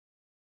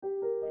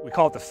We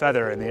call it the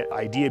feather, and the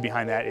idea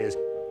behind that is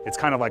it's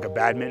kind of like a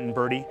badminton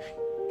birdie.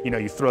 You know,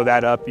 you throw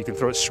that up, you can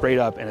throw it straight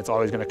up, and it's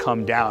always going to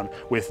come down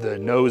with the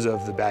nose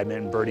of the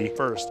badminton birdie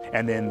first,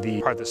 and then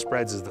the part that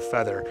spreads is the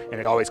feather, and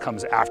it always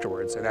comes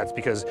afterwards, and that's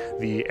because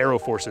the aero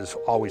forces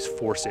always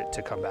force it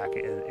to come back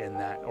in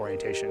that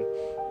orientation.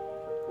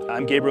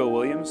 I'm Gabe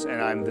Williams, and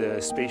I'm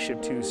the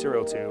Spaceship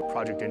 202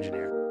 Project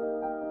Engineer.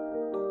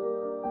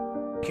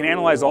 You can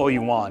analyze all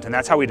you want, and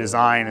that's how we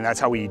design, and that's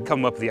how we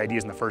come up with the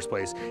ideas in the first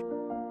place.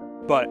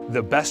 But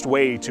the best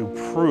way to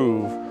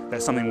prove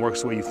that something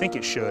works the way you think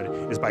it should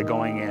is by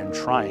going and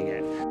trying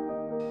it.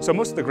 So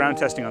most of the ground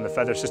testing on the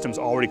feather system is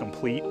already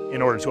complete in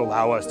order to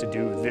allow us to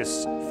do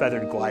this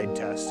feathered glide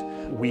test.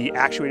 We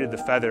actuated the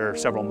feather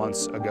several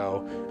months ago.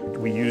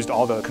 We used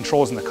all the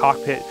controls in the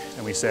cockpit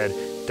and we said,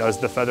 does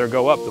the feather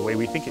go up the way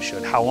we think it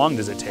should? How long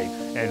does it take?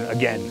 And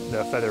again,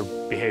 the feather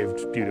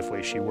behaved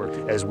beautifully. She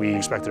worked as we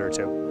expected her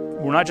to.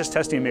 We're not just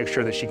testing to make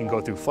sure that she can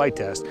go through flight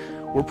test.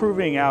 We're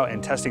proving out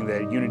and testing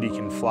that Unity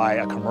can fly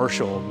a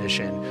commercial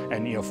mission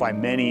and fly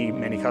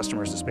many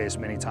customers to space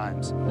many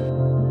times.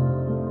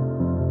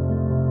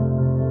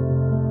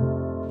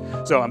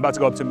 So I'm about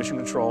to go up to mission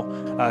control.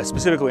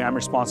 Specifically, I'm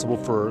responsible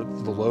for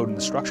the load and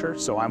the structure.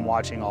 So I'm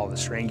watching all the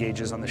strain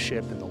gauges on the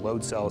ship and the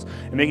load cells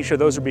and making sure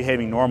those are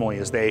behaving normally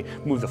as they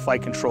move the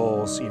flight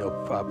controls,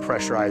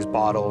 pressurize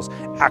bottles,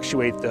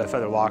 actuate the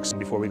feather locks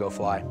before we go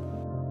fly.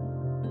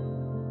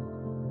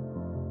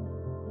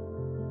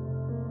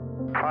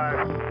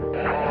 5, 4,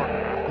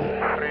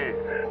 3,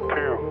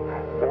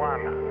 2,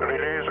 1.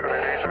 Release.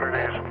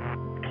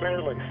 Clear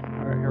release.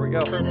 All right, here we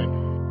go.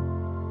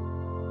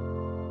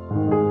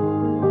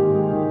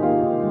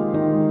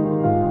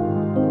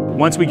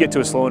 Once we get to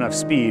a slow enough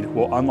speed,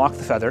 we'll unlock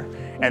the feather,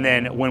 and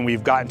then when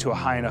we've gotten to a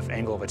high enough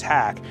angle of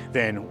attack,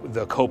 then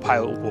the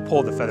co-pilot will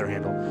pull the feather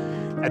handle.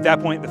 At that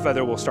point, the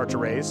feather will start to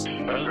raise.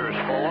 Feather is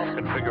full of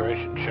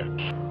configuration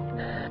checks.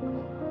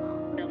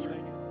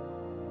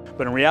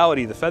 But in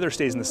reality, the feather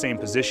stays in the same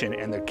position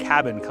and the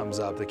cabin comes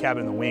up, the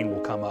cabin and the wing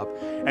will come up,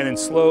 and then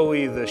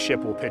slowly the ship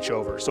will pitch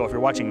over. So if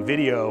you're watching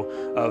video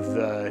of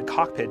the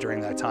cockpit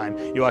during that time,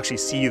 you'll actually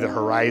see the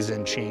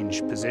horizon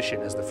change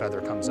position as the feather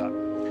comes up.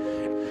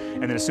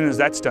 And then as soon as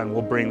that's done,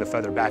 we'll bring the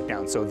feather back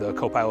down. So the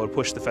co-pilot will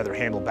push the feather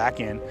handle back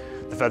in,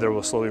 the feather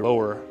will slowly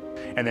lower,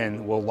 and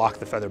then we'll lock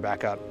the feather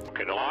back up.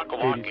 Okay, lock.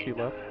 ADC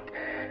left.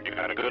 You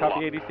got a good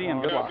Copy lock. ADC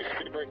and good lock.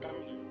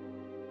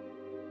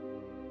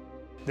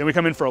 Then we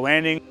come in for a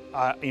landing.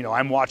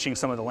 I'm watching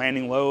some of the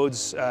landing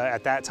loads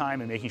at that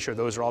time and making sure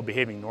those are all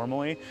behaving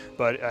normally.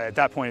 But at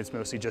that point, it's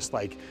mostly just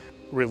like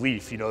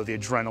relief. The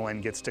adrenaline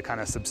gets to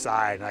kind of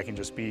subside and I can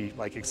just be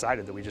like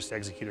excited that we just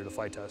executed a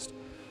flight test.